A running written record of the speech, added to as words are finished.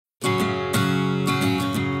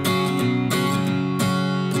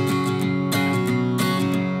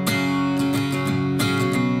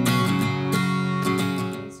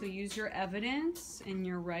evidence in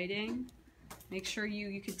your writing. Make sure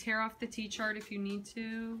you could tear off the T-chart if you need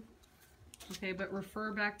to. Okay, but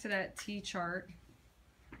refer back to that T-chart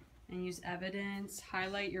and use evidence.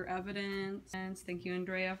 Highlight your evidence. Thank you,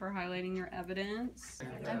 Andrea, for highlighting your evidence.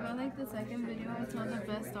 I felt like the second video I told the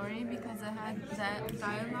best story because it had that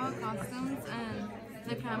dialogue, costumes, and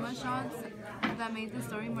the camera shots that made the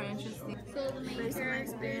story more interesting. So the main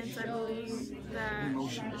experience, I believe, that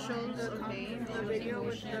shows the video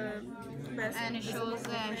with the best. And it shows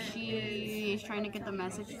that she is trying to get the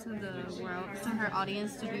message to the world, to her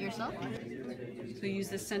audience, to be yourself. So use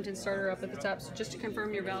this sentence starter up at the top. So just to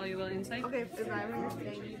confirm your valuable insight. Okay, if I'm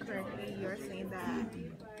understanding you correctly, you're saying that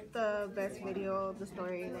the best video, the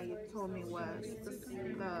story that you told me was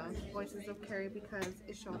the Voices of Carrie because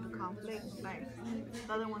it showed the conflict, like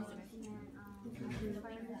the other ones.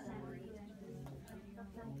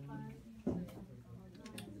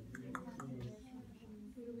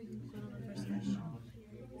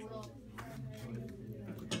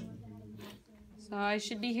 So I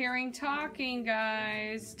should be hearing talking,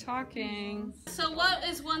 guys. Talking. So what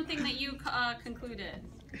is one thing that you concluded?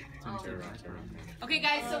 Okay,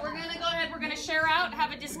 guys, so we're going to go ahead. We're going to share out,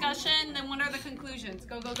 have a discussion, then what are the conclusions?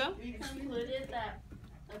 Go, go, go. We concluded that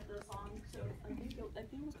the song, so I think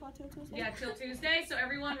it was called Till Tuesday. Yeah, Till Tuesday. So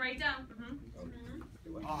everyone write down.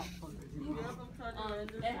 It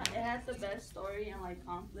has the best story and like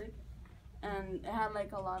conflict, and it had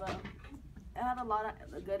like a lot of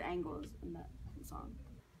good angles in that song.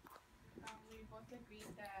 We both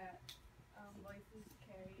agreed that Voices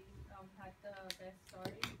Carrie had the best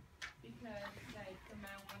story because like the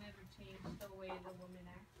man wanted to change the way the woman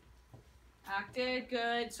Acted.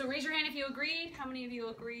 Good. So raise your hand if you agreed. How many of you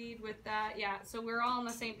agreed with that? Yeah, so we're all on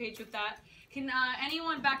the same page with that. Can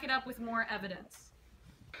anyone back it up with more evidence?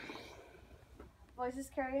 Voices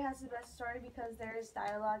Carrie has the best story because there is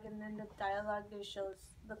dialogue, and then the dialogue there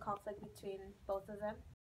shows the conflict between both of them.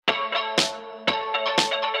 The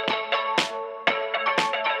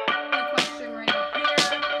question right up here.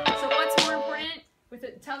 So what's more important with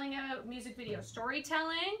telling a music video?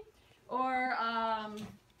 Storytelling or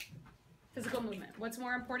physical movement? What's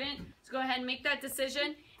more important? So go ahead and make that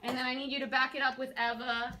decision, and then I need you to back it up with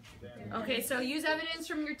Eva. Okay, so use evidence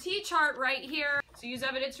from your T-chart right here. So use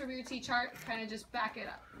evidence from your T-chart, kind of just back it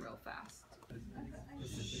up real fast.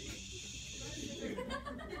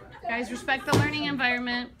 Guys, respect the learning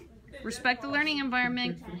environment. Respect the learning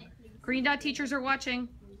environment. Green dot teachers are watching.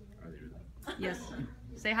 Yes.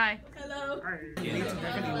 Say hi. Hello. You need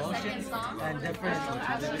different emotions and different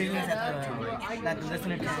feelings that the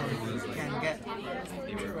listener can get.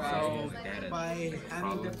 So by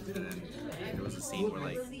having different, there was a scene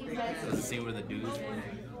where the dudes.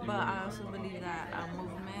 But I also believe that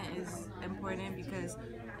movement is important because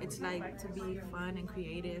it's like to be fun and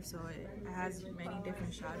creative, so it has many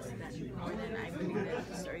different shots that more than I believe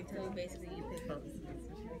that storytelling basically you pick up.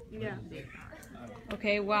 Yeah.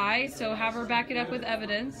 Okay, why? So have her back it up with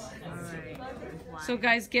evidence. So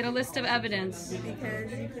guys, get a list of evidence.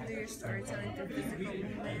 Because you could do your storytelling through physical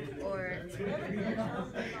movement, or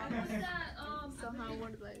somehow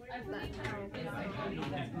would like that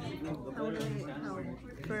how would it help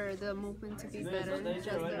for the movement to be better?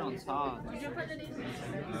 Just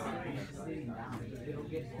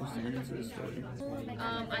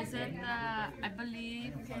I said that I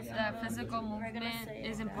believe that physical movement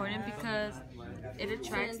is important because it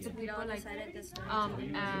attracts to people like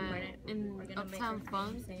in Uptown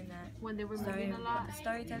Funk when they were moving a lot.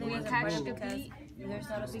 We catch the beat.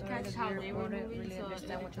 We catch how they were moving, so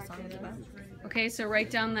understand what the song is about. Okay, so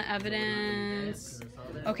write down the evidence.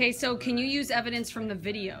 Okay, so can you use evidence from the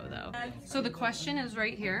video though? So the question is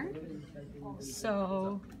right here.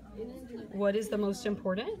 So what is the most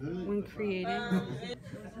important when creating?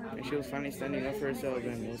 And she was finally standing up for herself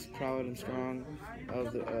and was proud and strong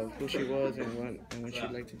of who she was and what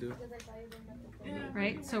she'd like to do.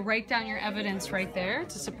 Right, so write down your evidence right there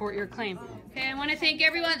to support your claim. Okay, I want to thank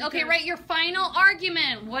everyone. Okay, write your final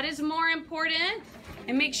argument. What is more important?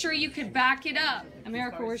 And make sure you could back it up.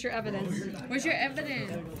 America, where's your evidence? Where's your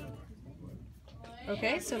evidence?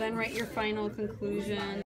 Okay, so then write your final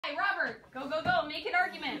conclusion. Hey, Robert, go, go, go. Make an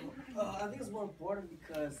argument. I think it's more important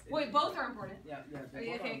because... Wait, both are important. Yeah.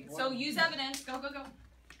 Okay, so use evidence. Go, go, go.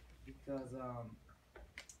 Because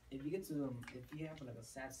if you have like a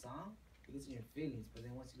sad song, it gets in your feelings, but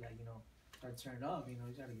then once you start to turn it up, you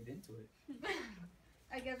try to get into it.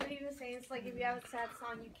 I guess what he was saying is like if you have a sad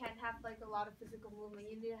song, you can't have like a lot of physical movement.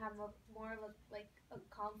 You need to have more of a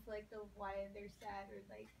conflict of why they're sad or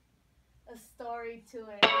like a story to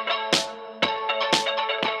it.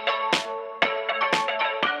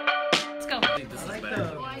 Let's go. think this is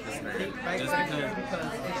better. Just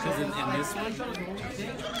because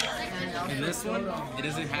in this one, it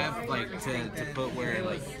doesn't have like to put where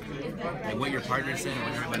like what your partner said or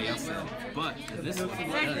what everybody else said. But in this one,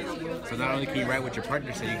 it does. So not only can you write what your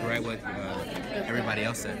partner said, you can write what everybody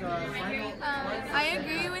else said. I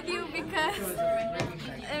agree with you because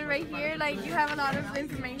right here, like, you have a lot of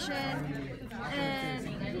information, and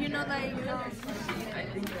you know, like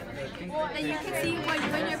you can see what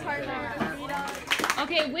you and your partner agreed on.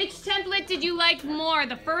 Okay, which template did you like more,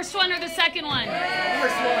 the first one or the second one?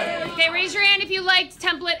 First one. Okay, raise your hand if you liked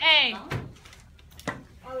template A.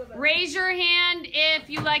 Raise your hand if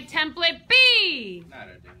you like template B.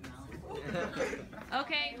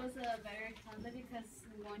 Okay. It was a better template because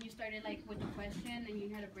one, you started like with the question and you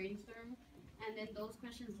had a brainstorm, and then those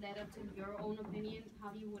questions led up to your own opinion,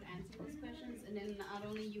 how you would answer those questions, and then not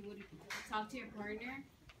only you would talk to your partner,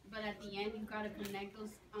 but at the end you gotta connect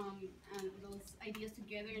those ideas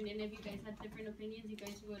together, and then if you guys had different opinions, you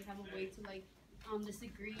guys would have a way to like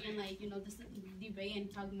disagree and like debate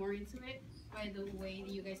and talk more into it by the way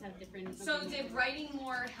that you guys have different opinions. So did writing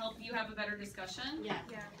more help you have a better discussion? Yeah.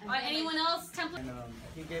 Anyone else? Template. And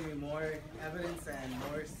he gave me more evidence and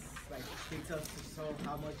more like details to show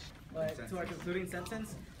how much. But to our concluding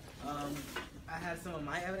sentence, I had some of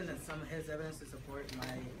my evidence and some of his evidence to support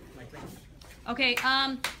my claim. Okay.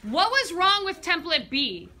 What was wrong with template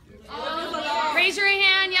B? Raise your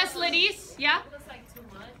hand. Yes, ladies. Yeah. It was like too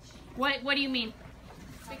much. What do you mean?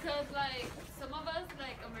 Because like some of us,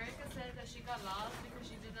 like America said that she got lost because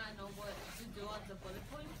she did not know what to do on the bullet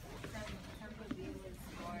point. Template B was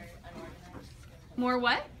more unorganized. More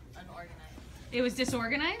what? Unorganized. It was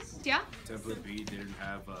disorganized. Yeah. Template B didn't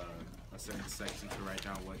have a certain section to write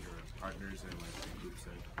down what your partners and like the group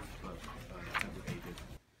said, but template A did.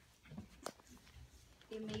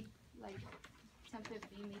 It made like template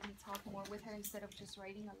B made me talk more with her instead of just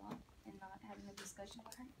writing a lot and not having a discussion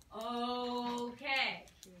with her. Okay.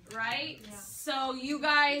 Right? Yeah. So you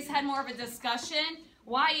guys had more of a discussion.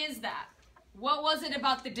 Why is that? What was it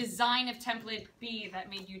about the design of template B that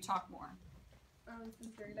made you talk more?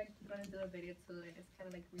 Since we're like gonna do a video too, it's kind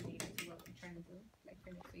of like related to what we're trying to do, like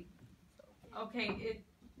for next week. So. Okay,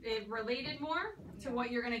 it related more to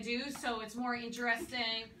what you're gonna do, so it's more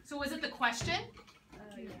interesting. So was it the question?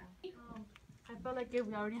 Yeah. I felt like if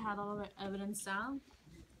we already had all of our evidence down,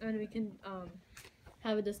 and we can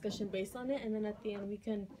have a discussion based on it, and then at the end we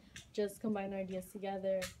can just combine our ideas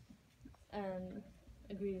together and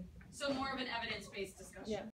agree. So more of an evidence-based discussion. Yeah.